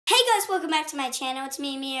guys, welcome back to my channel. It's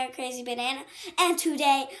me, Mia Crazy Banana, and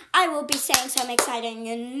today I will be saying some exciting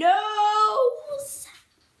news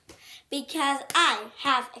because I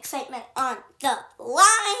have excitement on the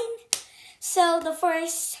line. So the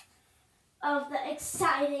first of the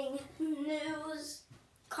exciting news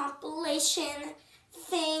compilation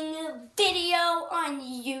video on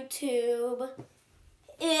YouTube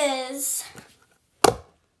is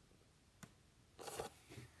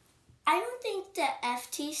I don't think the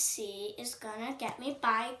FTC is gonna get me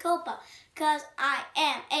by Copa because I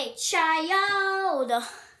am a child.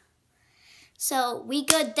 So we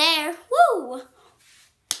good there. Woo!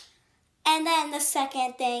 And then the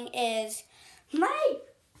second thing is my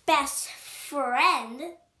best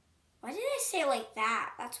friend. Why did I say it like that?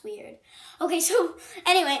 That's weird. Okay, so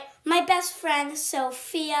anyway, my best friend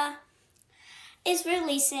Sophia is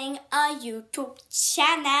releasing a YouTube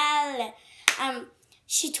channel.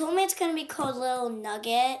 She told me it's going to be called Little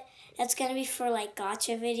Nugget. It's going to be for like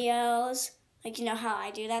gotcha videos. Like, you know how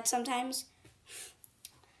I do that sometimes?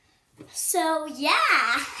 So,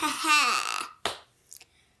 yeah.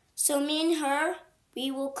 So, me and her,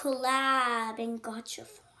 we will collab in gotcha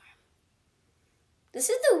form. This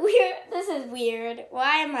is weird.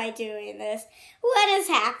 Why am I doing this? What is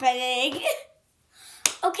happening?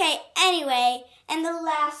 Okay, anyway, and the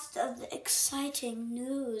last of the exciting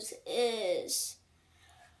news is...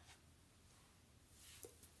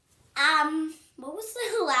 what was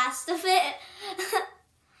the last of it?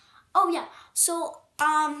 Oh yeah, so,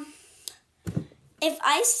 if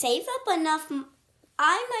I save up enough,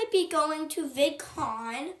 I might be going to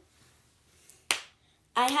VidCon.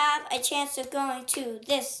 I have a chance of going to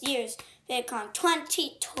this year's VidCon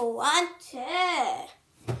 2020.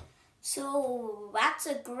 So, that's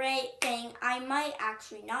a great thing. I might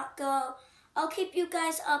actually not go. I'll keep you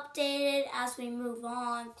guys updated as we move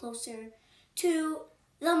on closer to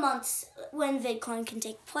the months when VidCon can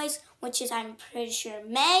take place, which is, I'm pretty sure,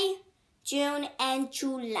 May, June, and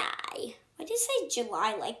July. Why did you say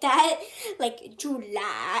July like that? Like,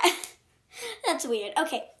 July. That's weird.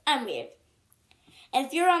 Okay, I'm weird. And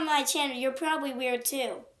if you're on my channel, you're probably weird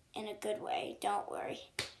too. In a good way, don't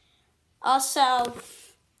worry. Also,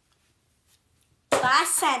 bye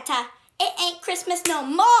Santa. It ain't Christmas no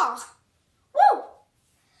more. Woo!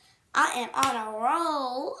 I am on a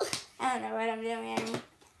roll. I don't know what I'm doing anymore.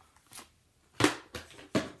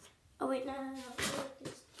 Oh wait, no.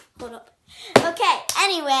 Hold up. Okay,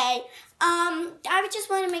 anyway, I just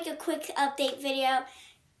want to make a quick update video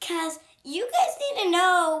because you guys need to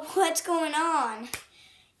know what's going on.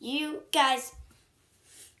 You guys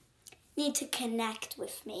need to connect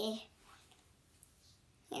with me.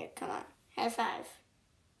 Here, come on. High five.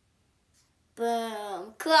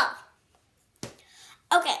 Boom. Cool.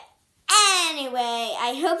 Okay. Anyway,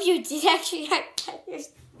 I hope you did actually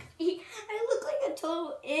I look like a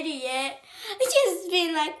total idiot. I just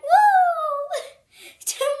been like, woo!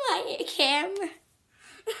 To my camera.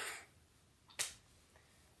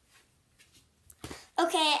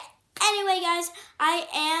 Okay, anyway, guys, I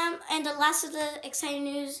am, and the last of the exciting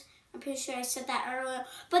news, I'm pretty sure I said that earlier,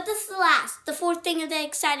 but this is the last. The fourth thing of the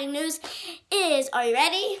exciting news is, are you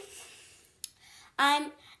ready?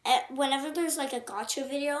 Whenever there's like a gotcha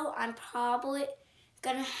video, I'm probably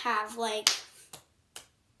gonna have like,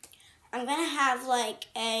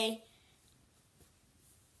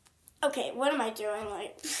 okay, what am I doing?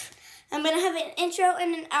 Like, I'm gonna have an intro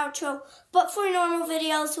and an outro, but for normal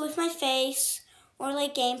videos with my face, or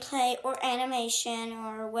like gameplay, or animation,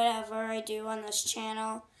 or whatever I do on this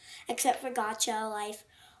channel, except for Gotcha Life,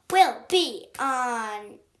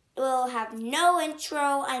 will have no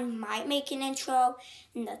intro. I might make an intro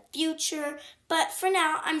in the future, but for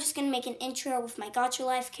now, I'm just gonna make an intro with my Gotcha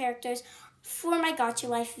Life characters for my Gotcha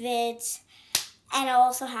Life vids, and I'll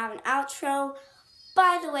also have an outro.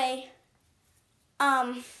 By the way,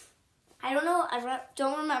 I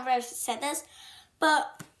don't remember if I said this,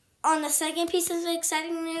 but on the second piece of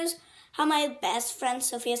exciting news, how my best friend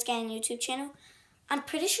Sophia's getting a YouTube channel, I'm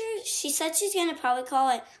pretty sure she said she's going to probably call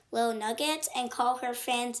it Little Nuggets and call her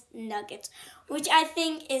fans Nuggets, which I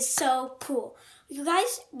think is so cool. You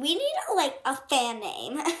guys, we need like a fan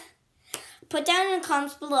name. Put down in the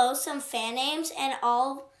comments below some fan names and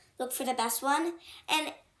I'll look for the best one.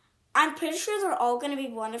 And I'm pretty sure they're all going to be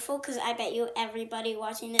wonderful because I bet you everybody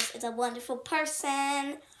watching this is a wonderful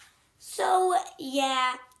person. So,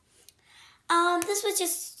 yeah. This was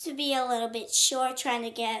just to be a little bit short, trying to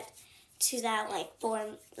get to that,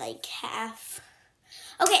 half.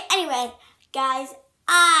 Okay, anyway, guys,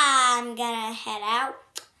 I'm gonna head out.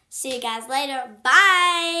 See you guys later.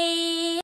 Bye!